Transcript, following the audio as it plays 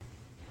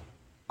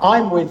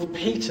I'm with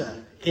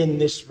Peter in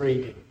this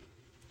reading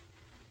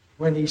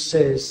when he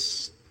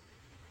says,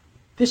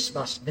 "This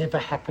must never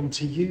happen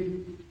to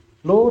you,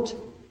 Lord."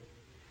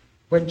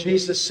 When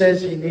Jesus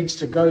says he needs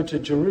to go to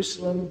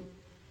Jerusalem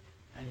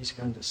and he's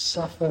going to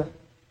suffer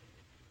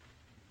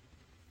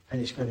and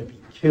he's going to be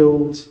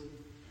killed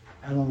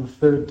and on the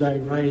third day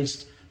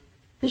raised,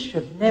 this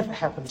should never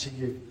happen to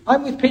you.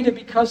 I'm with Peter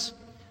because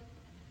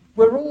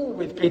we're all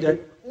with Peter.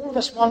 All of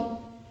us want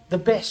the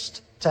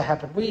best to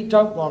happen. We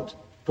don't want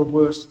the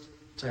worst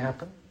to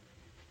happen.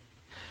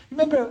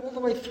 Remember all the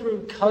way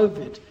through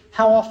COVID,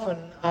 how often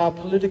our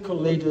political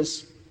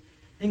leaders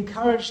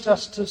encouraged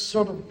us to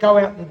sort of go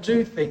out and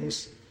do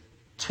things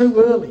too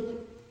early,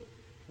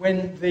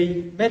 when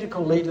the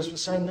medical leaders were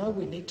saying, no,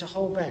 we need to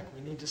hold back,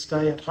 we need to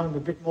stay at home a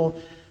bit more.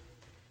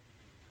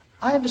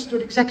 I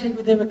understood exactly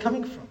where they were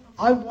coming from.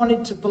 I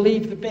wanted to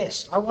believe the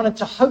best. I wanted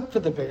to hope for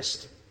the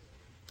best,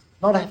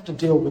 not have to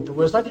deal with the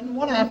worst. I didn't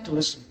want to have to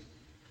listen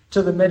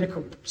to the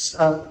medical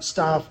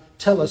staff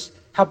tell us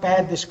how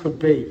bad this could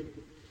be,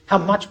 how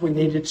much we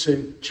needed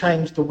to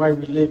change the way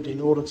we lived in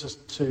order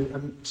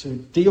to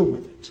deal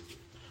with it.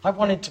 I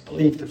wanted to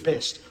believe the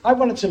best. I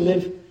wanted to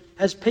live,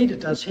 as Peter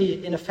does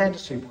here, in a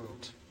fantasy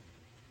world.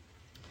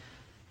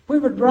 We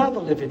would rather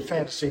live in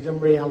fantasy than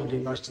reality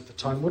most of the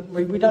time, wouldn't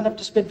we? We don't have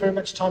to spend very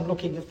much time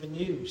looking at the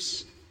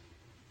news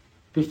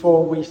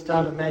before we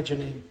start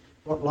imagining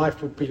what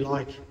life would be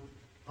like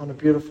on a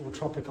beautiful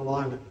tropical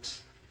island,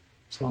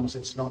 as long as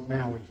it's not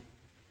Maui.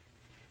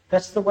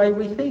 That's the way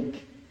we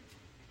think.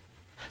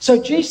 So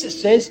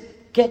Jesus says,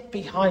 "Get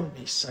behind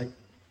me, Satan.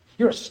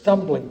 You're a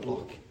stumbling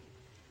block.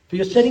 For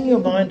you're setting your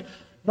mind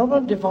not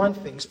on divine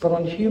things, but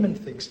on human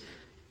things."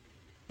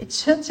 It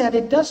turns out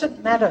it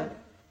doesn't matter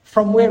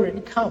from where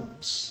it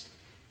comes.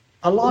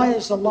 A lie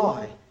is a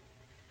lie.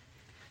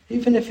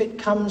 Even if it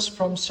comes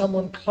from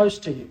someone close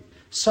to you,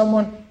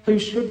 someone who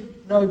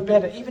should know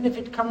better, even if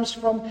it comes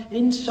from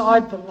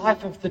inside the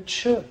life of the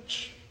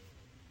church.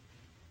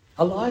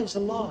 A lie is a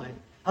lie.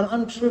 An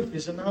untruth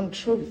is an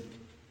untruth.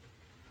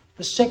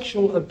 The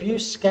sexual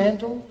abuse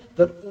scandal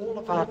that all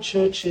of our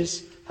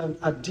churches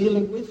are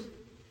dealing with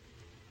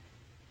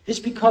is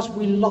because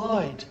we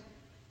lied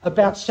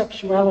about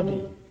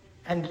sexuality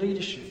and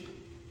leadership.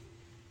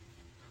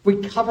 We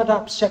covered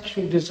up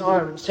sexual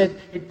desire and said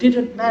it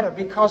didn't matter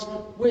because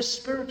we're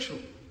spiritual,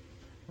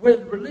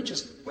 we're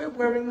religious, we're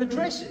wearing the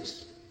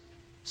dresses,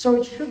 so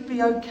it should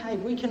be okay,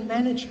 we can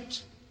manage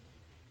it.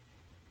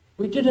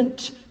 We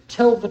didn't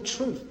tell the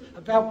truth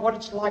about what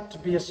it's like to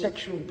be a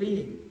sexual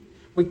being.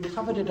 We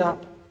covered it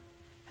up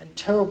and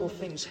terrible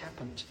things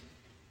happened.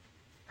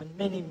 And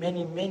many,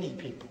 many, many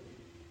people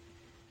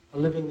are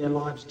living their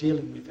lives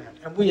dealing with that.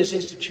 And we as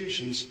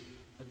institutions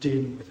are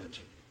dealing with it.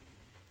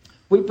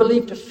 We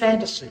believed a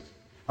fantasy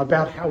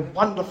about how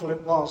wonderful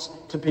it was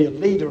to be a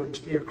leader and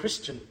to be a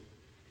Christian,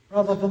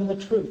 rather than the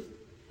truth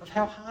of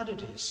how hard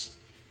it is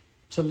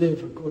to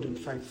live a good and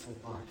faithful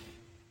life.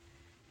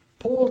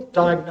 Paul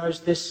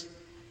diagnosed this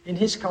in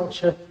his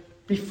culture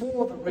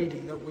before the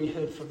reading that we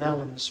heard from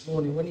Alan this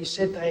morning, when he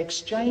said they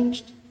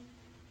exchanged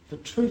the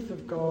truth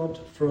of God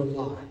for a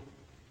lie.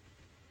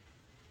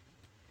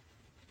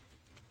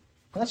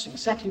 And that's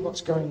exactly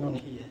what's going on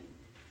here.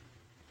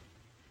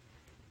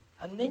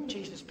 And then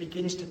Jesus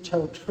begins to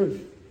tell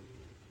truth.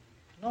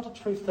 Not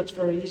a truth that's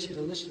very easy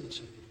to listen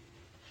to.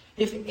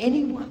 If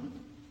anyone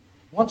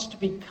wants to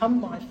become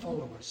my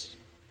followers,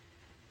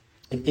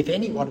 if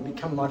anyone to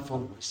become my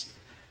followers,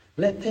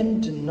 let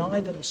them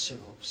deny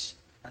themselves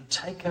and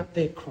take up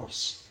their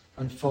cross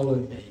and follow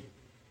me.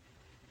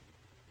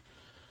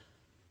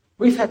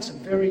 We've had some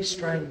very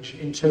strange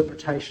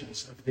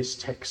interpretations of this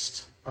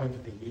text over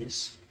the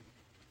years.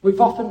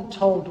 We've often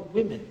told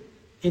women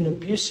in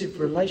abusive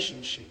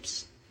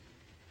relationships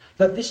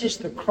that this is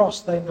the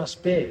cross they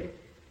must bear,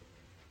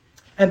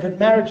 and that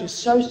marriage is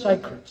so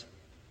sacred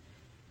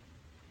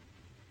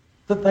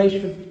that they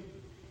should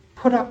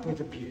put up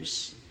with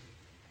abuse,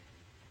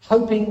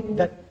 hoping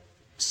that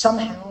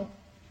somehow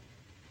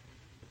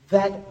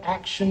that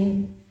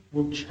action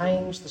will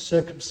change the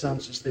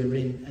circumstances they're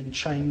in and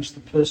change the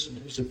person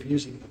who's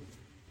abusing them.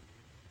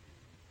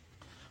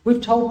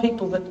 We've told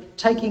people that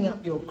taking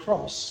up your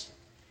cross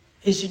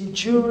is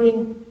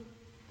enduring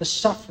the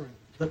suffering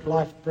that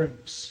life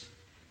brings.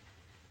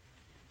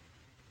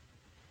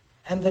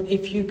 And that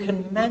if you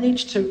can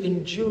manage to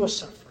endure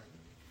suffering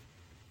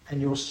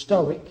and you're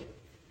stoic,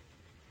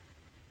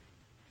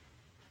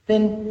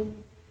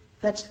 then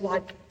that's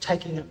like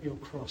taking up your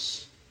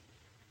cross.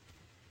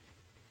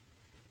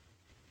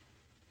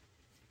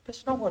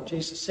 That's not what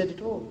Jesus said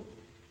at all.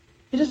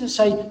 He doesn't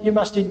say you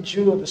must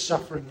endure the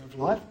suffering of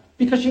life,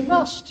 because you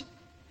must.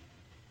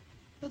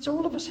 That's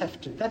all of us have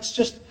to. That's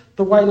just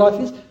the way life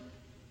is.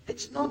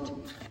 It's not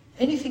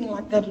anything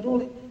like that at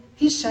all.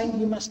 He's saying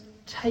you must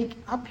take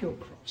up your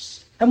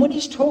cross. And when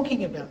he's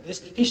talking about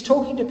this, he's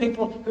talking to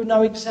people who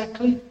know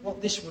exactly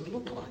what this would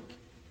look like.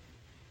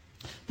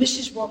 This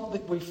is what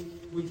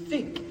we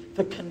think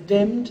the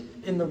condemned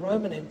in the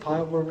Roman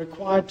Empire were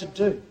required to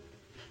do.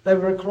 They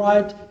were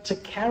required to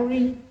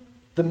carry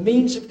the the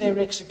means of their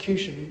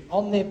execution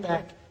on their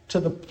back to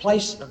the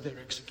place of their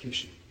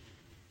execution.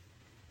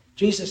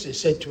 Jesus is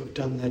said to have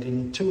done that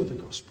in 2 of the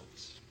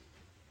Gospels.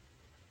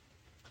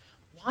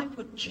 Why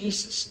would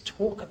Jesus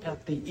talk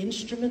about the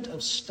instrument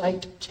of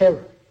state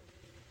terror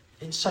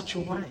in such a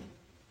way?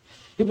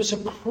 It was a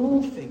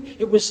cruel thing.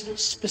 It was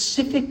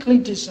specifically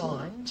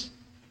designed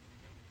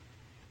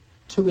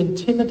to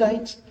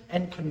intimidate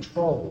and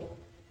control.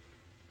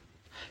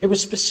 It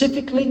was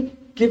specifically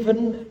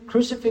given,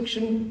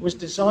 crucifixion was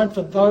designed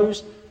for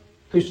those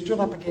who stood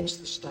up against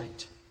the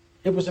state.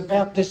 It was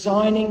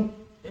designed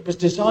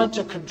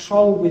to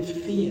control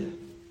with fear.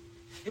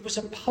 It was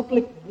a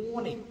public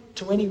warning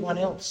to anyone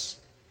else.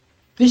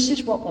 This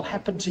is what will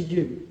happen to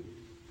you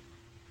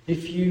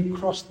if you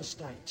cross the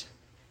state.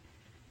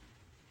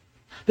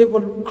 There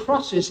were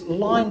crosses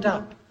lined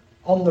up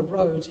on the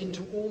roads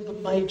into all the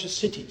major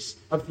cities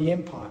of the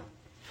empire,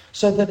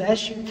 so that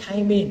as you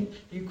came in,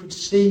 you could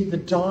see the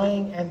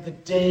dying and the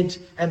dead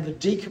and the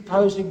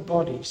decomposing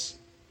bodies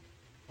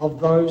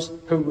of those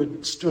who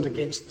had stood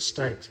against the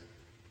state.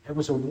 It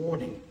was a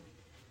warning.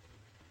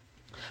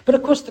 But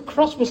of course, the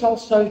cross was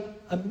also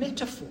a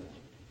metaphor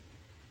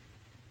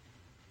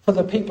for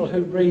the people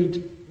who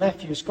read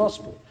Matthew's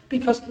Gospel.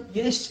 Because,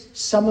 yes,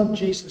 some of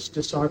Jesus'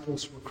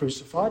 disciples were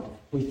crucified,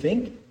 we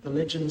think. The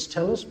legends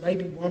tell us,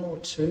 maybe 1 or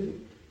 2,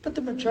 but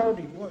the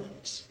majority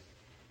weren't.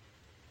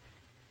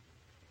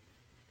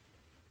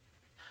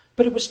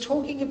 But it was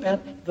talking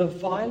about the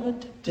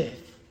violent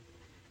death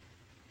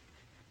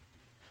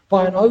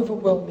by an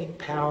overwhelming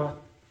power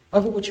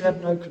over which you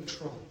have no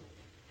control.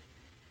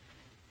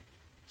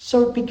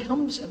 So it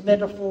becomes a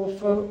metaphor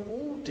for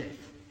all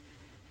death.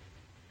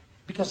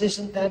 Because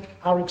isn't that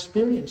our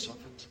experience of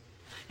it?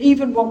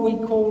 Even what we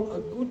call a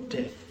good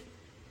death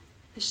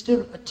is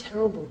still a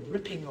terrible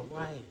ripping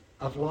away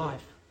of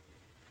life.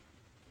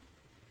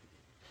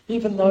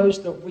 Even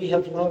those that we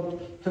have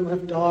loved who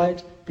have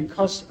died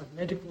because of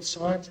medical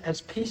science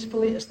as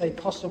peacefully as they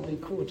possibly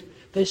could,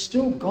 they're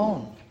still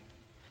gone.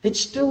 It's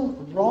still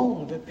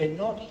wrong that they're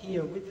not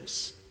here with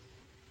us.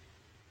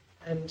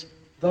 And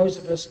those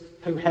of us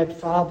who had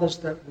fathers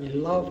that we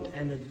loved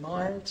and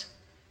admired,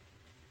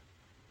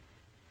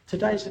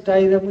 today's the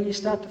day that we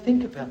start to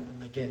think about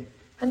them again.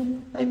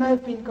 And they may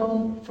have been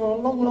gone for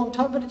a long, long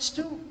time, but it's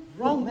still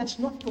wrong. That's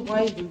not the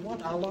way we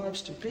want our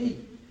lives to be.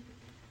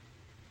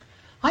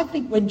 I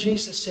think when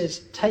Jesus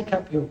says, take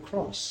up your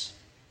cross,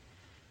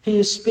 he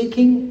is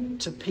speaking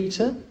to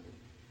Peter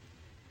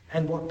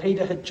and what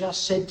Peter had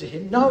just said to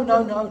him. No.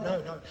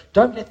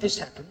 Don't let this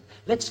happen.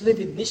 Let's live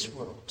in this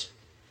world.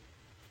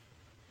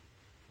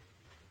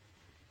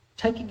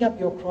 Taking up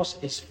your cross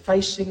is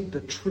facing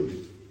the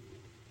truth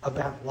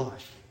about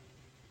life,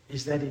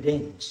 is that it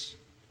ends.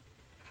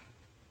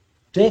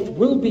 Death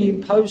will be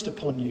imposed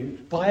upon you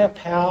by a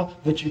power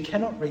that you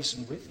cannot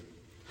reason with,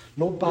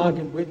 nor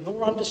bargain with,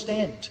 nor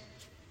understand.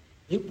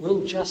 It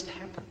will just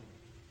happen.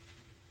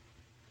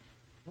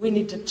 We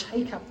need to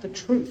take up the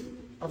truth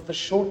of the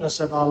shortness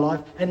of our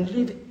life and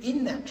live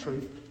in that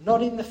truth,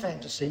 not in the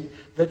fantasy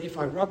that if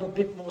I rub a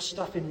bit more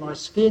stuff in my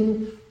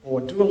skin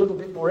or do a little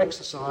bit more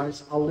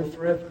exercise, I'll live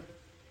forever.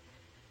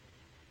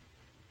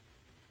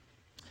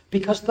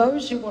 Because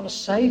those who want to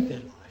save their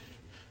life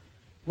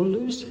will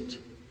lose it.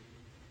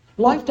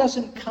 Life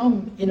doesn't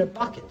come in a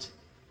bucket.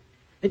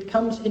 It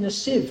comes in a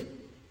sieve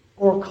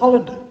or a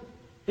colander.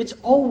 It's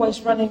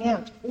always running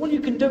out. All you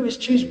can do is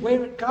choose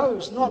where it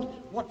goes, not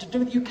what to do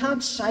with it. You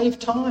can't save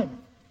time.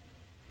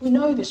 We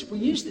know this. We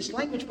use this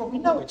language, but we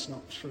know it's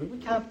not true. We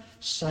can't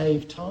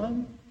save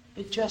time.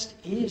 It just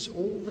is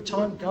all the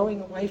time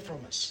going away from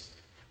us.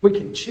 We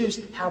can choose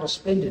how to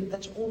spend it.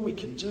 That's all we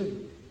can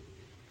do.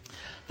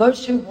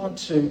 Those who want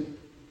to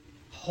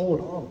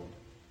hold on,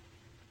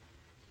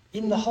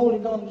 in the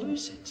holding on,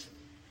 lose it.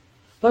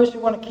 Those who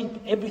want to keep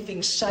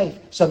everything safe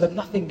so that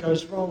nothing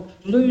goes wrong,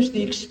 lose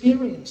the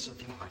experience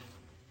of life.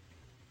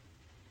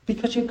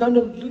 Because you're going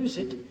to lose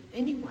it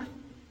anyway.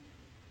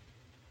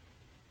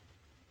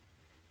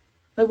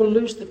 They will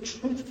lose the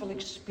truthful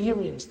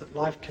experience that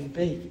life can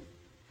be.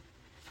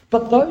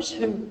 But those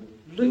who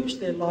lose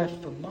their life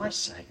for my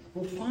sake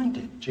will find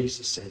it,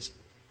 Jesus says.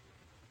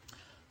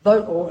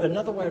 Or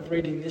another way of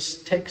reading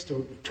this text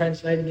or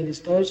translating it is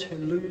those who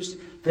lose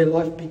their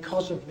life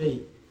because of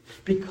me.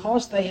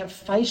 Because they have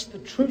faced the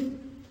truth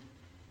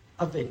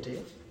of their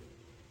death.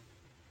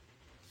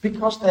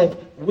 Because they've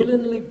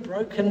willingly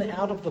broken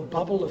out of the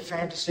bubble of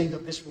fantasy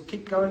that this will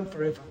keep going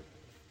forever.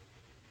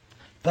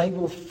 They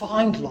will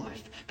find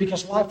life.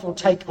 Because life will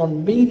take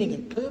on meaning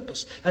and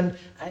purpose and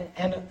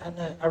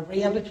a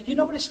reality. You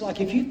know what it's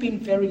like if you've been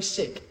very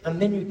sick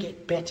and then you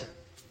get better.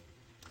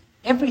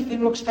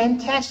 Everything looks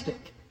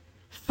fantastic.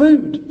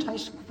 Food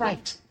tastes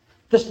great.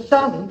 The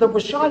sun that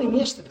was shining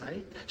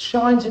yesterday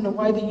shines in a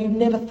way that you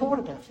never thought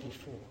about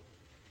before.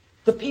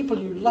 The people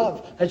you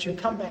love, as you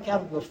come back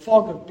out of the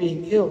fog of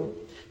being ill,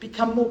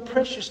 become more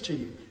precious to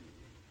you.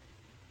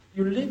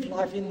 You live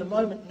life in the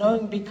moment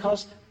knowing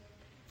because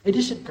it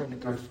isn't going to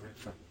go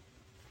forever.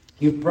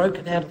 You've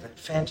broken out of that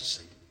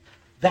fantasy.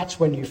 That's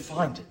when you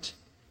find it.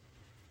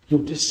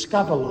 You'll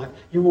discover life.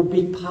 You will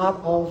be part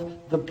of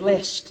the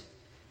blessed,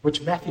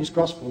 which Matthew's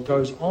Gospel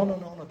goes on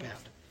and on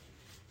about.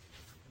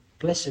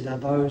 Blessed are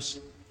those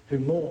who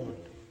mourn.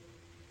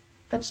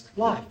 That's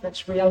life,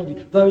 that's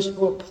reality. Those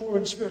who are poor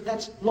in spirit,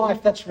 that's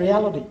life, that's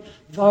reality.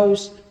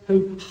 Those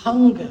who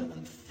hunger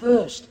and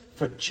thirst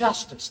for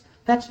justice,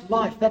 that's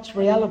life, that's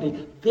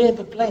reality. They're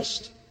the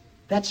blessed.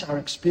 That's our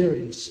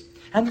experience.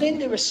 And then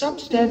there are some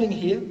standing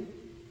here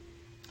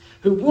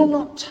who will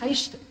not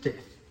taste death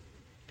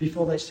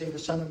before they see the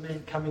Son of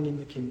Man coming in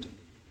the kingdom.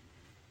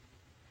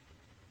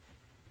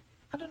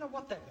 I don't know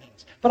what that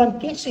means, but I'm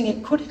guessing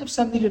it could have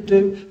something to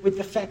do with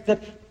the fact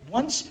that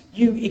once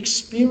you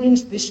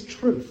experience this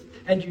truth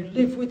and you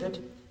live with it,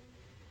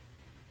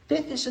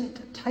 death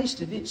isn't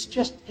tasted, it's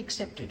just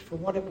accepted for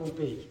what it will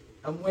be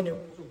and when it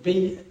will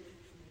be,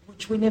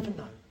 which we never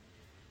know.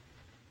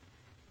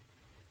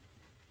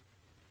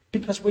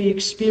 Because we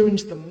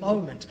experience the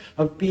moment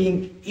of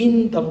being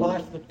in the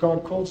life that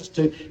God calls us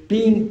to,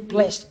 being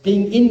blessed,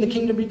 being in the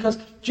kingdom, because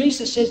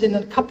Jesus says in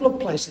a couple of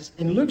places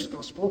in Luke's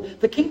Gospel,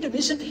 the kingdom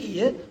isn't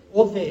here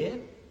or there,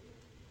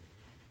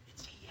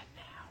 it's here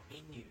now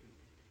in you.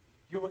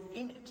 You're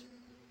in it.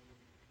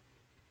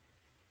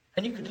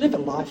 And you could live a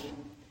life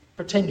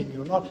pretending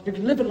you're not. You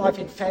can live a life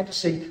in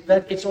fantasy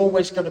that it's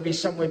always going to be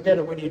somewhere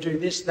better when you do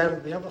this, that,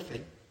 or the other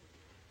thing.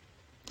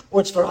 Or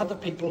it's for other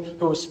people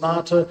who are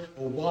smarter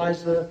or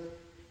wiser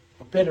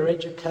or better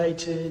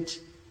educated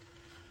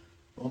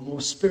or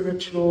more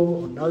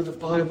spiritual or know the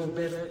Bible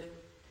better.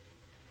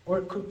 Or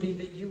it could be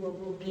that you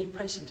are already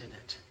present in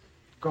it,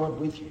 God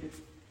with you.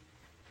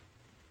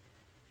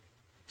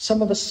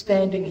 Some of us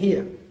standing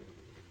here,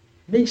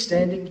 me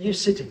standing, you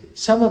sitting.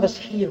 Some of us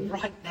here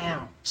right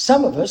now.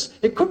 Some of us,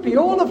 it could be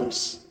all of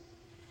us,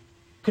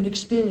 can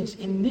experience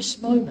in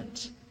this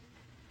moment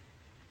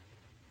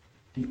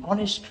the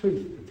honest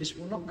truth that this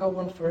will not go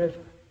on forever,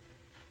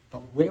 but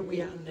where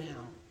we are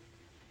now,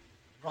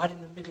 right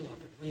in the middle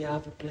of it, we are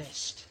the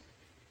blessed.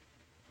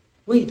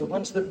 We, the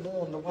ones that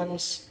mourn, the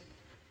ones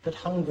that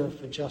hunger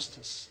for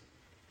justice,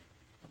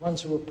 the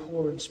ones who are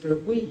poor in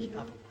spirit, we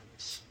are the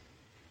ones.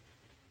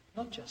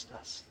 Not just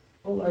us,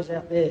 all those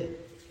out there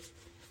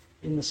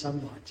in the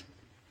sunlight.